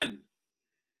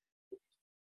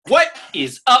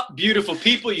is up, beautiful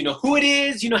people? You know who it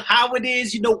is, you know how it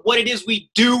is, you know what it is we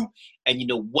do, and you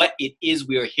know what it is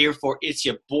we are here for. It's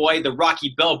your boy, the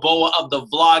Rocky Balboa of the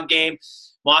vlog game,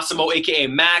 Massimo, aka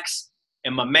Max,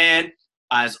 and my man,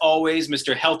 as always,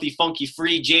 Mr. Healthy, Funky,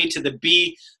 Free, J to the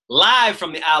B, live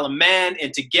from the Isle of Man,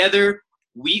 and together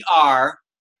we are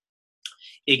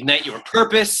Ignite Your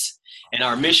Purpose, and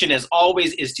our mission, as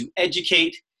always, is to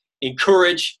educate,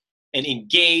 encourage, and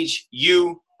engage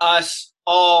you, us,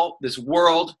 all, this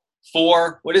world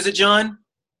for, what is it, John?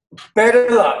 Better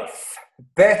life.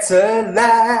 Better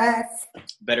life.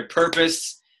 Better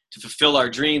purpose, to fulfill our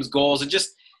dreams, goals, and just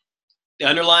the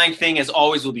underlying thing, as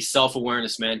always, will be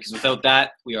self-awareness, man, because without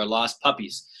that, we are lost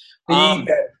puppies. Amen.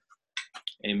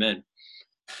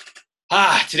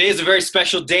 Today is a very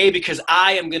special day because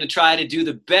I am going to try to do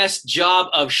the best job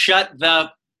of shut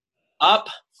the up.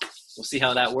 We'll see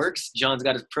how that works. John's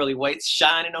got his pearly whites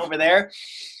shining over there.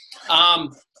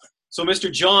 So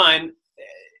Mr. John,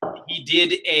 he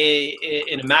did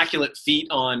an immaculate feat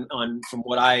on from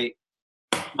what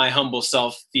my humble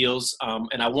self feels,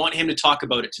 and I want him to talk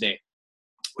about it today,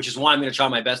 which is why I'm going to try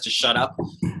my best to shut up.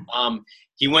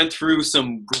 He went through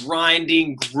some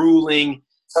grinding, grueling,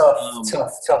 a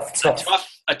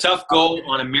tough go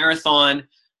on a marathon,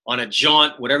 on a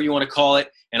jaunt, whatever you want to call it,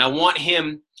 and I want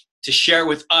him to share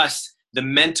with us the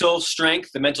mental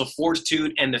strength, the mental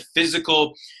fortitude, and the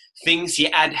physical things he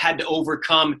had to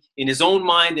overcome in his own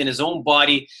mind and his own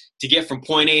body to get from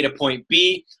point A to point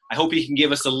B. I hope he can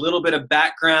give us a little bit of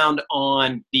background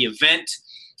on the event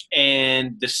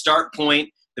and the start point,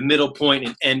 the middle point,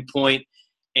 and end point,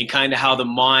 and kind of how the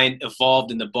mind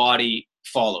evolved and the body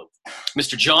followed.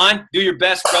 Mr. John, do your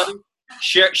best, brother.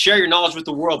 Share your knowledge with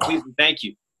the world, please, and thank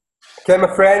you. Okay,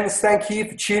 my friends, thank you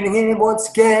for tuning in once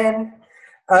again.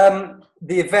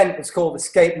 The event is called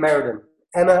Escape Meriden.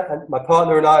 Emma and my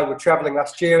partner and I were traveling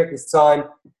last year at this time,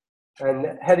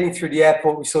 and heading through the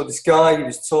airport, we saw this guy. He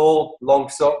was tall, long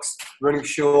socks, running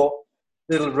short,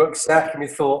 little rucksack, and we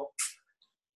thought,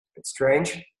 it's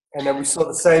strange. And then we saw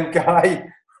the same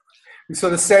guy. We saw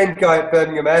the same guy at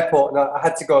Birmingham Airport, and I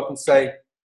had to go up and say,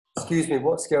 excuse me,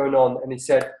 what's going on? And he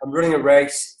said, I'm running a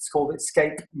race. It's called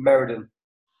Escape Meriden.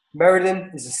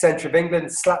 Meriden is the centre of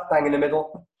England, slap bang in the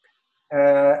middle.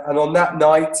 And on that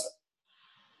night,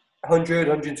 100,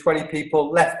 120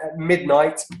 people left at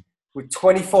midnight with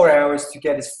 24 hours to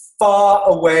get as far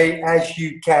away as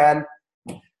you can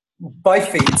by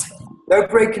feet. No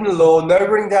breaking the law, no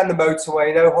running down the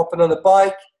motorway, no hopping on a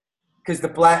bike, because the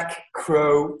Black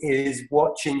Crow is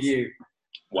watching you.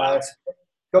 Wow.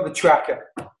 Got the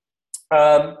tracker.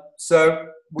 So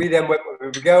we then went where we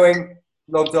were going,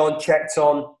 logged on, checked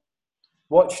on,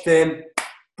 watched him.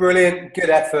 Brilliant, good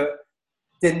effort.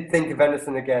 Didn't think of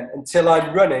anything again until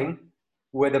I'm running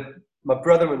with my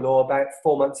brother-in-law about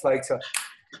 4 months later.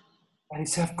 And he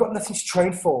said, I've got nothing to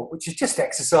train for, which is just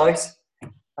exercise.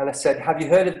 And I said, have you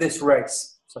heard of this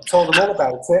race? So I told him all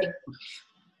about it,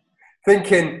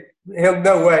 thinking,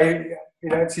 no way,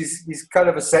 he's kind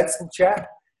of a sensible chap.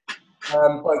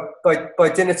 By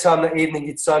dinner time that evening,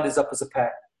 he'd signed us up as a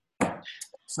pet.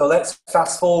 So let's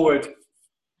fast forward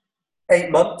 8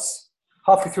 months.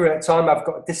 Halfway through that time, I've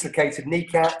got a dislocated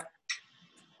kneecap,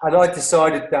 and I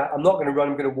decided that I'm not going to run,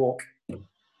 I'm going to walk.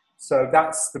 So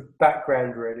that's the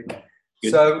background, really.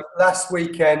 Good. So last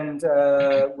weekend,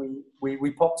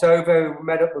 we popped over, we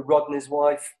met up with Rod and his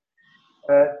wife,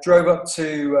 drove up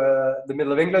to the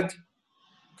middle of England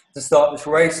to start this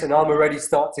race, and I'm already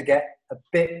starting to get a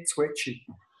bit twitchy.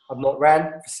 I've not ran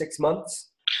for 6 months.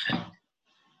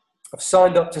 I've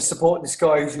signed up to support this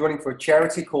guy who's running for a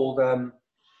charity called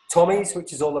Tommy's,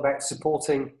 which is all about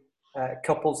supporting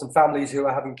couples and families who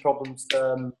are having problems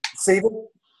conceiving.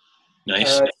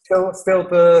 Nice.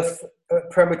 Stillbirth,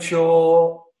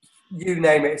 premature, you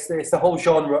name it. It's the whole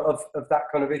genre of that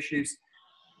kind of issues.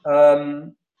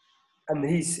 And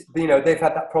they've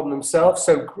had that problem themselves.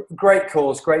 So great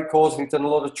cause. We've done a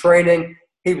lot of training.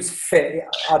 He was fit.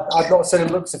 I've not seen him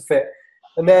look so fit.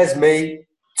 And there's me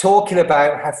talking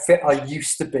about how fit I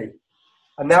used to be.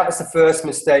 And that was the first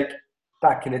mistake.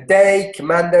 Back in the day,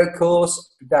 commando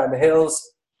course, down the hills.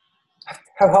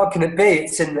 How hard can it be?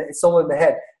 It's all in the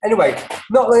head. Anyway,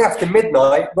 not long after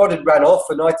midnight, Rod had ran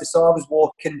off, and I was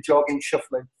walking, jogging,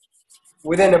 shuffling.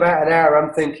 Within about an hour,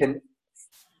 I'm thinking,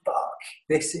 fuck,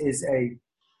 this is a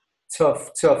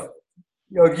tough.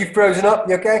 Have you frozen up?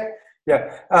 You okay?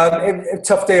 Yeah.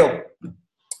 Tough deal.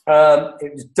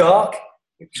 It was dark.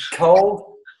 It was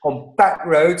cold. On back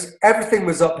roads, everything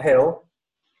was uphill.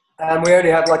 And we only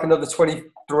had like another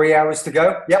 23 hours to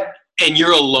go. Yep. And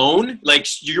you're alone? Like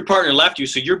your partner left you,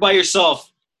 so you're by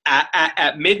yourself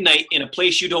at midnight in a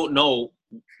place you don't know.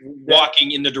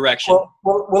 walking in the direction.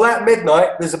 Well, at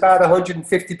midnight, there's about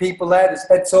 150 people there. There's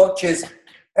head torches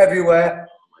everywhere.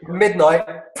 Midnight,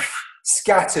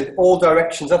 scattered all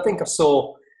directions. I think I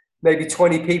saw maybe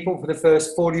 20 people for the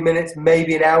first 40 minutes,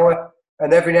 maybe an hour.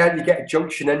 And every now and then you get a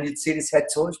junction and you'd see this head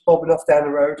torch bobbing off down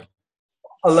the road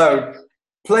alone.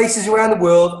 Places around the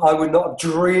world, I would not have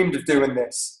dreamed of doing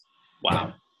this.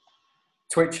 Wow.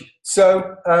 Twitchy.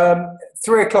 So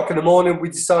 3 o'clock in the morning, we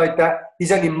decide that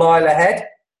he's only a mile ahead.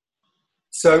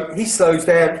 So he slows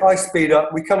down, I speed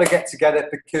up. We kind of get together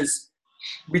because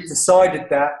we decided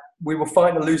that we were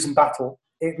fighting a losing battle.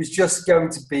 It was just going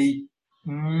to be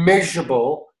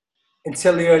miserable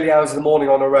until the early hours of the morning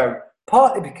on our own.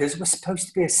 Partly because we're supposed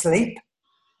to be asleep.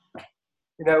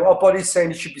 You know, our body's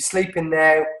saying you should be sleeping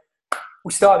now.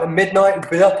 We started at midnight. We'd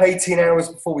been up 18 hours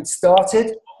before we'd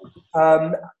started.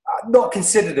 Not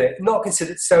considered it.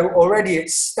 So already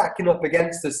it's stacking up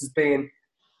against us as being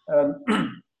a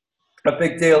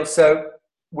big deal. So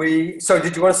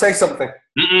did you want to say something?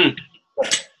 Mm-mm.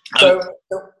 So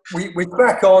we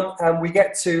crack on and we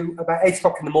get to about 8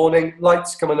 o'clock in the morning.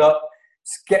 Lights coming up.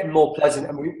 It's getting more pleasant,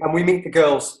 and we meet the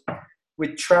girls.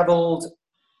 We travelled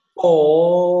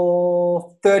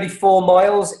for 34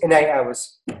 miles in 8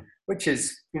 hours, which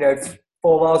is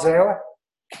 4 miles an hour,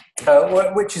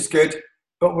 which is good.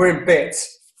 But we're in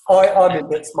bits. I'm in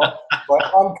bits. My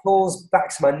ankles,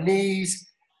 backs, my knees,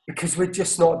 because we'd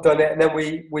just not done it. And then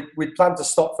we planned to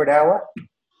stop for an hour,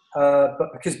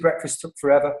 but because breakfast took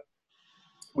forever,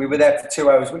 we were there for 2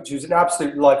 hours, which was an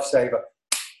absolute lifesaver.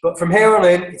 But from here on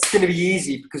in, it's going to be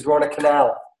easy because we're on a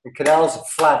canal, and canals are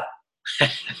flat.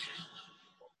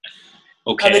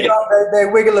 Okay. And they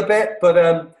wiggle a bit,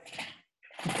 but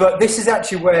this is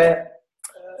actually where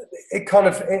it kind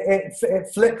of it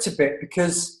flipped a bit,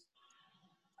 because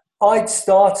I'd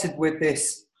started with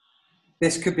this.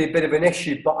 This could be a bit of an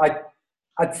issue, but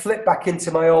I'd flipped back into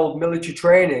my old military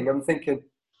training. I'm thinking,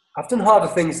 I've done harder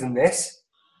things than this.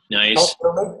 Nice.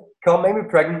 Can't make me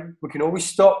pregnant. We can always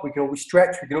stop. We can always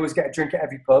stretch. We can always get a drink at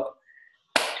every pub.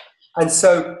 And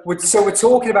so we're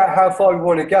talking about how far we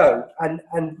want to go. And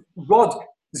Rod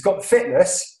has got the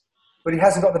fitness, but he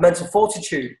hasn't got the mental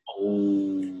fortitude.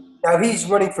 Oh. Now he's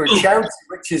running for a charity,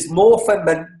 which is more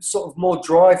sort of more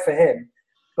drive for him.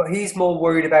 But he's more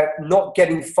worried about not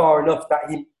getting far enough that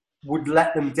he would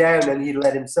let them down and he'd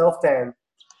let himself down.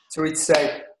 So he'd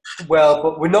say, well,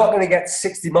 but we're not going to get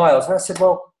 60 miles. And I said,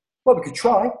 well, we could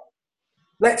try.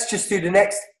 Let's just do the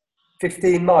next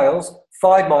 15 miles,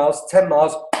 5 miles, 10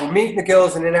 miles. We're meeting the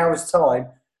girls in an hour's time,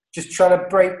 just trying to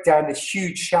break down this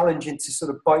huge challenge into sort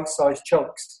of bite-sized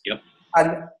chunks. Yep.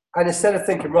 And instead of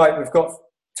thinking, right, we've got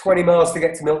 20 miles to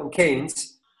get to Milton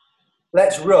Keynes,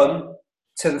 let's run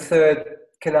to the third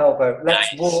canal boat.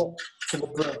 Let's walk to the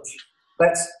bridge.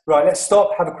 Let's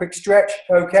stop, have a quick stretch.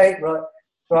 Okay, right,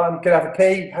 I'm going to have a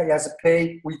pee. He has a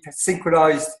pee. We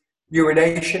synchronized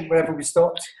urination whenever we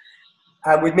stopped.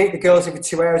 And we'd meet the girls every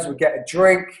 2 hours. We'd get a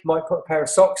drink, might put a pair of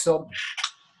socks on.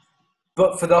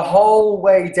 But for the whole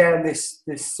way down this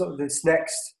next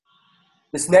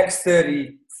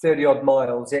 30 odd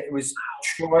miles, it was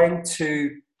trying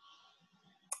to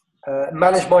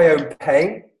manage my own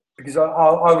pain, because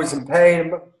I was in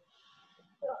pain.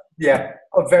 Yeah,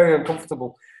 I'm very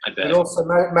uncomfortable. I bet. But also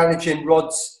managing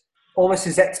Rod's, almost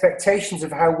his expectations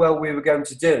of how well we were going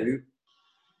to do,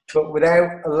 but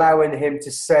without allowing him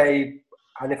to say,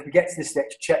 and if we get to this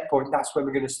next checkpoint, that's when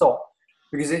we're going to stop.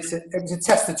 Because it was a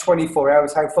test of 24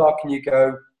 hours. How far can you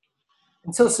go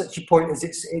until such a point as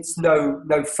it's no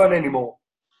fun anymore?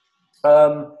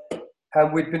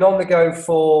 And we'd been on the go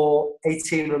for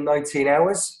 18 or 19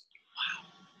 hours.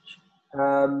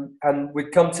 And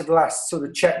we'd come to the last sort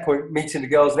of checkpoint, meeting the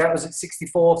girls, and that was at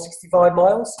 64, 65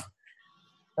 miles.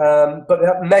 But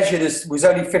that measured was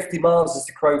only 50 miles as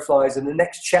the crow flies, and the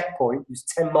next checkpoint was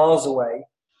 10 miles away.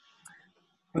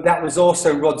 But that was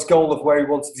also Rod's goal of where he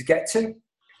wanted to get to.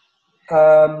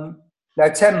 Now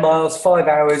 10 miles, 5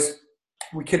 hours,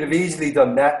 we could have easily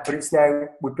done that, but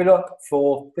we've been up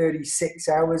for 36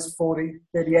 hours,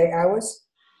 38 hours.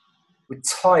 We're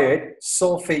tired,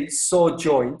 sore feet, sore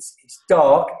joints. It's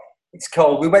dark, it's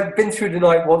cold. We've been through the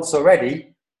night once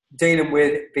already, dealing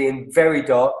with it being very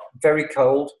dark, very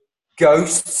cold,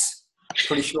 ghosts.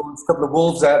 Pretty sure there's a couple of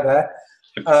wolves out there.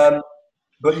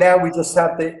 But now we just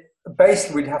have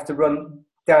basically we'd have to run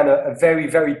down a very,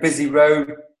 very busy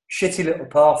road, shitty little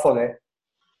path on it.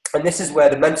 And this is where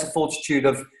the mental fortitude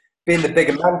of being the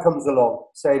bigger man comes along,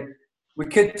 saying we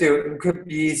could do it, we could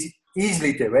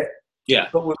easily do it. Yeah.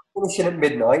 But we're finishing at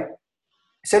midnight.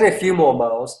 It's only a few more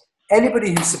miles.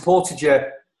 Anybody who supported you,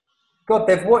 God,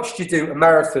 they've watched you do a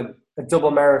marathon, a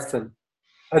double marathon,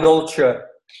 an ultra,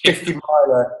 50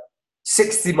 miler,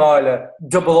 60 miler,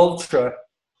 double ultra,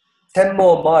 10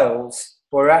 more miles,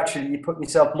 where actually you put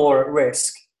yourself more at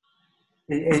risk,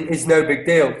 is no big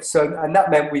deal. So, and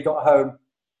that meant we got home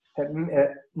at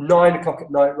 9 o'clock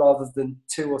at night rather than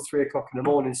 2 or 3 o'clock in the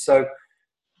morning. So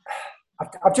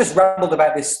I've just rambled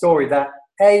about this story that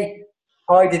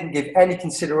I didn't give any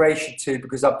consideration to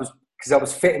because I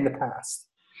was fit in the past.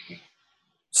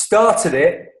 Started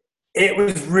it. It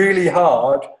was really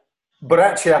hard, but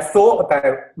actually I thought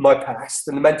about my past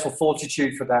and the mental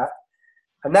fortitude for that,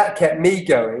 and that kept me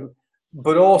going.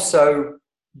 But also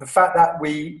the fact that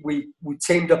we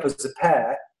teamed up as a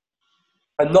pair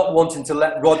and not wanting to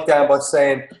let Rod down by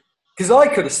saying, because I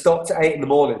could have stopped at 8 in the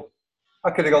morning.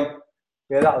 I could have gone,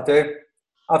 yeah, that'll do.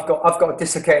 I've got a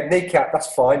dislocated kneecap,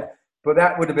 that's fine. But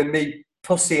that would have been me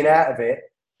pussying out of it,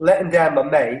 letting down my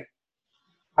mate.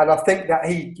 And I think that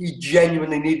he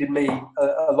genuinely needed me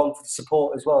along for the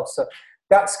support as well. So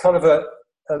that's kind of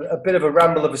a bit of a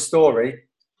ramble of a story.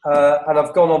 And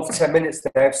I've gone on for 10 minutes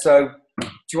now. So do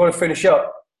you want to finish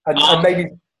up and maybe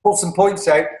pull some points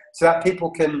out so that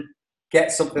people can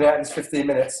get something out in this 15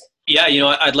 minutes? Yeah,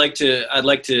 I'd like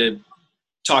to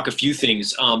talk a few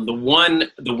things. The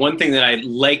one thing that I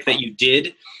like that you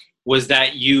did was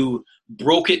that you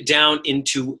broke it down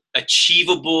into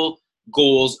achievable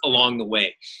goals along the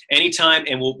way. Anytime,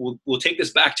 and we'll take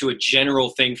this back to a general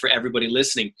thing for everybody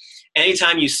listening.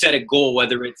 Anytime you set a goal,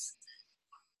 whether it's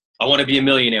I want to be a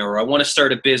millionaire, or I want to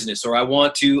start a business, or I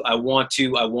want to,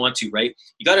 right?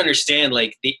 You got to understand,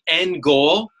 like, the end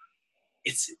goal,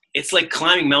 it's like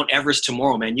climbing Mount Everest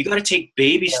tomorrow, man. You got to take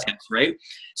baby steps, right?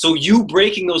 So you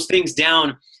breaking those things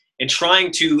down and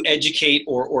trying to educate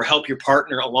or help your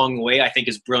partner along the way, I think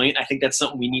is brilliant. I think that's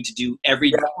something we need to do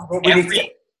every day.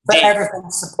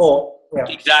 Everything support. Yeah.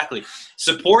 Exactly.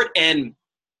 Support and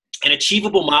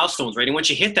achievable milestones, right? And once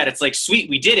you hit that, it's like,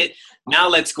 sweet, we did it. Now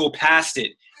let's go past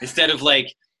it. Instead of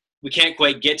like, we can't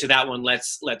quite get to that one,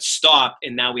 let's stop,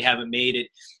 and now we haven't made it.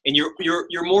 And your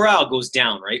morale goes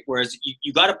down, right? Whereas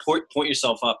you got to point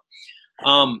yourself up.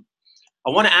 I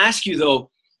want to ask you though,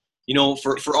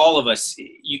 for all of us,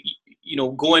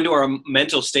 go into our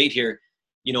mental state here,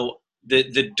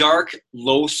 the dark,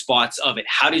 low spots of it.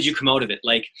 How did you come out of it?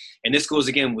 Like, and this goes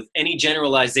again with any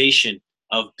generalization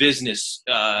of business,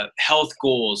 health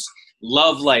goals,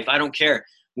 love life. I don't care.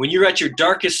 When you're at your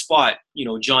darkest spot,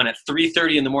 John, at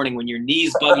 3:30 in the morning, when your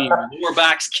knees bugging you, your lower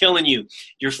back's killing you,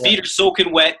 your feet are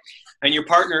soaking wet, and your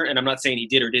partner, and I'm not saying he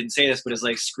did or didn't say this, but it's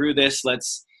like, screw this,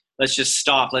 let's just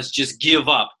stop, let's just give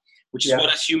up, which is what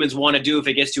us humans want to do. If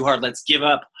it gets too hard, let's give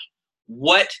up.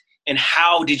 What and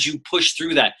how did you push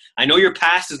through that? I know your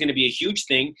past is going to be a huge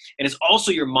thing, and it's also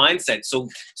your mindset. So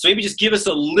maybe just give us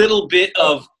a little bit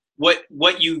of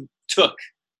what you took.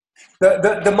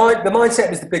 The mindset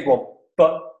was the big one,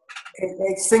 but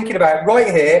it's thinking about right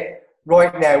here,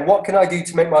 right now, what can I do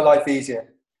to make my life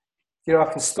easier? I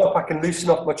can stop, I can loosen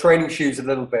up my training shoes a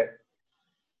little bit.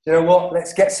 You know what?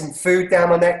 Let's get some food down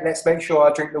my neck. Let's make sure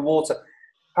I drink the water.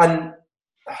 And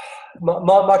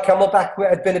my camelback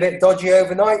had been a bit dodgy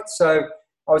overnight, so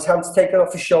I was having to take it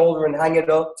off the shoulder and hang it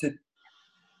up.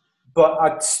 But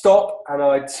I'd stop and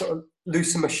I'd sort of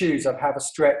loosen my shoes. I'd have a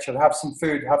stretch. I'd have some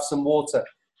food, have some water.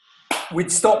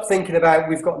 We'd stop thinking about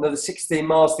we've got another 16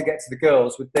 miles to get to the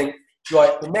girls. We'd think,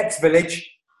 right, the next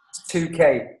village is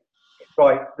 2K.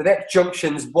 Right, the next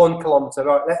junction's 1 kilometre.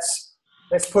 Right,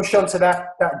 let's push on to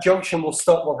that junction. We'll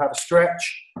stop. We'll have a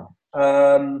stretch.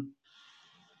 And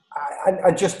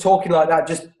just talking like that,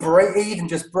 just breaking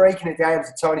it down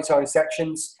into tiny, tiny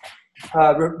sections.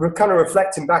 We're kind of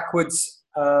reflecting backwards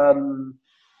that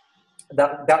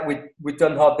we'd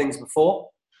done hard things before.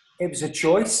 It was a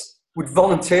choice. We'd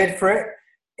volunteered for it.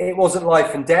 It wasn't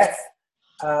life and death.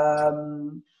 What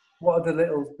are the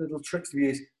little tricks we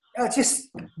use? Just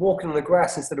walking on the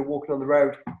grass instead of walking on the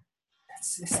road.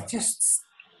 It's just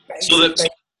basic, so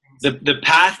the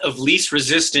path of least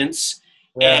resistance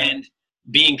and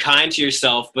being kind to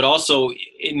yourself, but also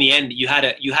in the end you had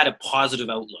a positive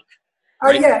outlook.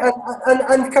 Right?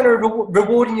 And kind of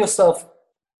rewarding yourself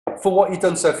for what you've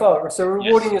done so far. So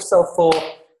rewarding yourself for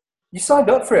you signed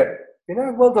up for it.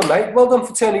 Well done, mate. Well done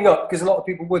for turning up, because a lot of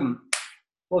people wouldn't.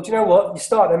 Well, do you know what? You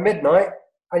start at midnight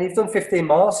and you've done 15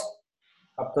 miles.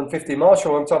 I've done 15 miles for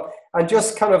a long time. And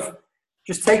just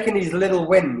taking these little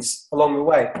wins along the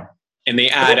way. And they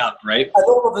add up, right? And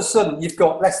all of a sudden, you've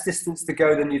got less distance to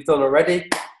go than you've done already.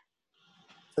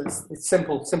 So it's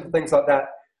simple things like that.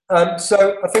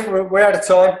 So I think we're out of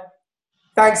time.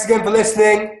 Thanks again for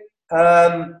listening.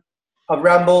 I've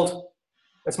rambled.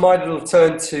 It's my little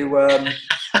turn to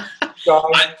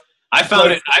I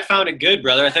found it good,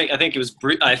 brother. I think it was.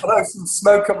 I know some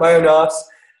smoke up my own arse.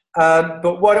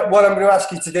 But what I'm going to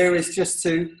ask you to do is just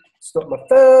to stop my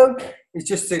phone. Is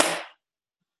just to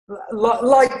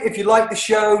like, if you like the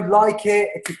show, like it.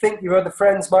 If you think your other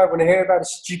friends might want to hear about a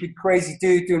stupid, crazy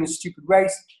dude doing a stupid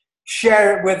race,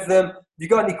 share it with them. If you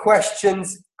got any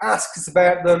questions, ask us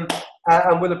about them,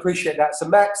 and we'll appreciate that. So,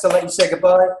 Max, I'll let you say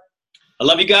goodbye. I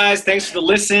love you guys. Thanks for the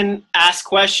listen. Ask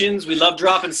questions. We love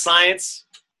dropping science.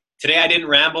 Today I didn't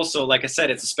ramble, so like I said,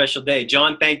 it's a special day.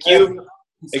 John, thank you.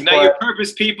 Ignite your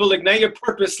purpose, people. Ignite your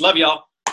purpose. Love y'all.